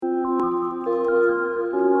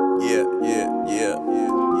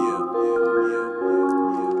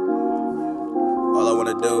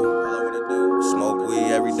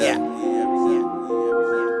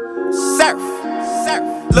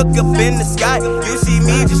Look up in the sky, you see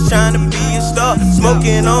me just trying to be a star.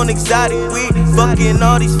 Smoking on exotic weed, fucking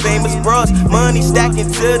all these famous bras. Money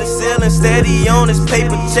stacking to the ceiling, steady on this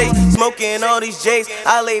paper chase. Smoking all these J's,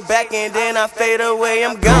 I lay back and then I fade away,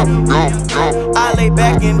 I'm gone. I lay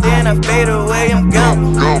back and then I fade away, I'm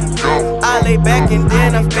gone. I lay back and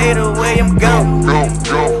then I fade away, I'm gone.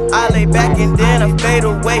 I lay back and then I fade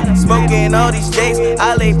away. Smoking all these J's,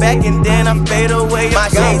 I lay back and then I fade away. My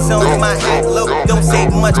shades on, my hat low, don't say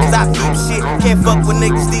much cause I peep shit. Can't fuck with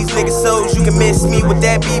niggas, these niggas souls. You can miss me with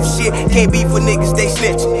that beef shit. Can't beef with niggas, they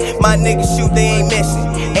snitch. My niggas shoot, they ain't missing.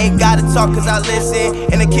 Ain't gotta talk cause I listen.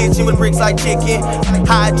 In the kitchen with bricks like chicken.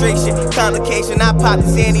 Hydration, complication, I pop the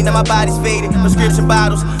Zanny, now my body's faded. Prescription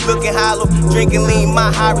bottles, looking hollow. Drinking lean,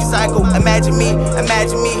 my high recycle. Imagine me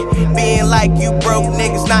being like you broke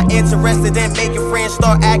niggas. Not interested in making friends,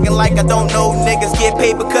 start acting like I don't know niggas. Get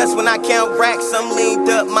paper cuts when I count racks. I'm leaned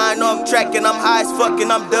up, mine off track, and I'm high as fuck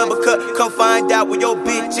and I'm double cut. Come find out where your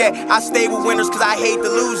bitch at. I stay with winners cause I hate to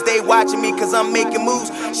lose. They watching me cause I'm making moves.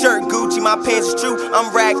 Shirt Gucci, my pants is true.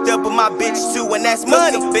 I'm racked up with my bitch too, and that's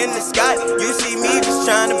money. Up in the sky, you see me just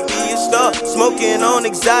trying to be a star. Smoking on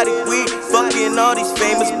exotic weed, fucking all these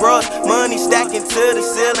famous bras. Money stacking to the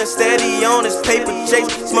ceiling, steady on this paper chase.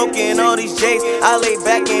 Smoking all these J's, I lay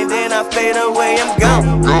back and then I fade away, I'm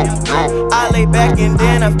gone. I lay back and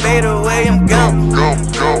then I fade away, I'm gone.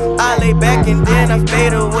 I lay back and then I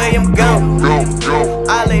fade away, I'm gone.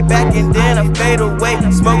 I lay back and then I fade away.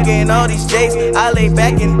 Smoking all these J's, I lay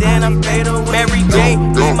back and then I fade away. Mary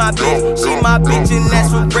Jane, be my bitch, she my bitch and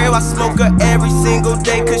that's for real. I smoke her every single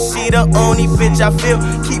day cause she the only bitch I feel.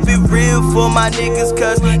 Keep it real for my niggas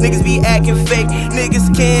cause niggas be acting fake.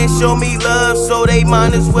 Niggas can't show me love so they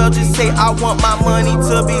might as well just say I want my money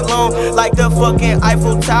to be long. Like the fucking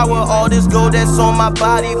Eiffel Tower, all this gold that's on my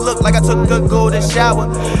body look like I took a golden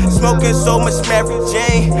shower. Smoking so much Mary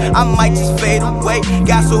Jane, I might just fade away.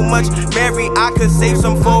 Got so much Mary, I could save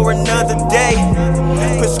some for another day.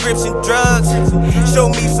 Prescription drugs, show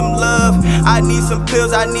me some love. I need some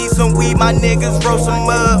pills, I need some weed, my niggas roll some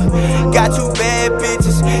up. Got two bad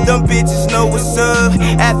bitches, them bitches know what's up.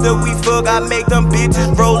 After we fuck, I make them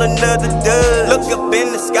bitches roll another dub. Look up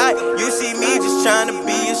in the sky, you see me just trying to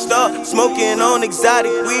be a star. Smoking on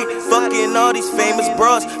exotic weed, fucking all these famous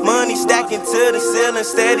bras. Money stacking to the ceiling,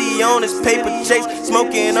 steady on this paper chase.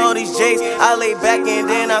 Smoking all these J's, I lay back and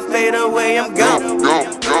then I fade away, I'm gone.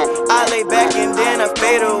 I lay back and then I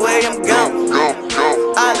fade away, I'm gone.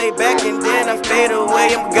 I lay back and then I fade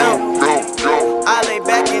away, I'm gone. I lay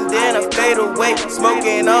back and then I fade away.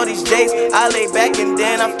 Smoking all these J's, I lay back and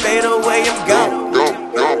then I fade away, I'm gone.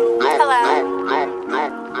 Hello.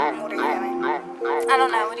 What are you doing? I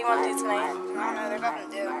don't know. What do you want to do tonight? I don't know. There's nothing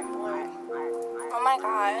to do. I'm bored. Oh my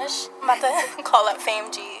gosh. I'm about to call up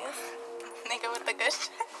Fame G's. Nigga with the good shit.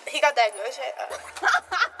 He got that good shit.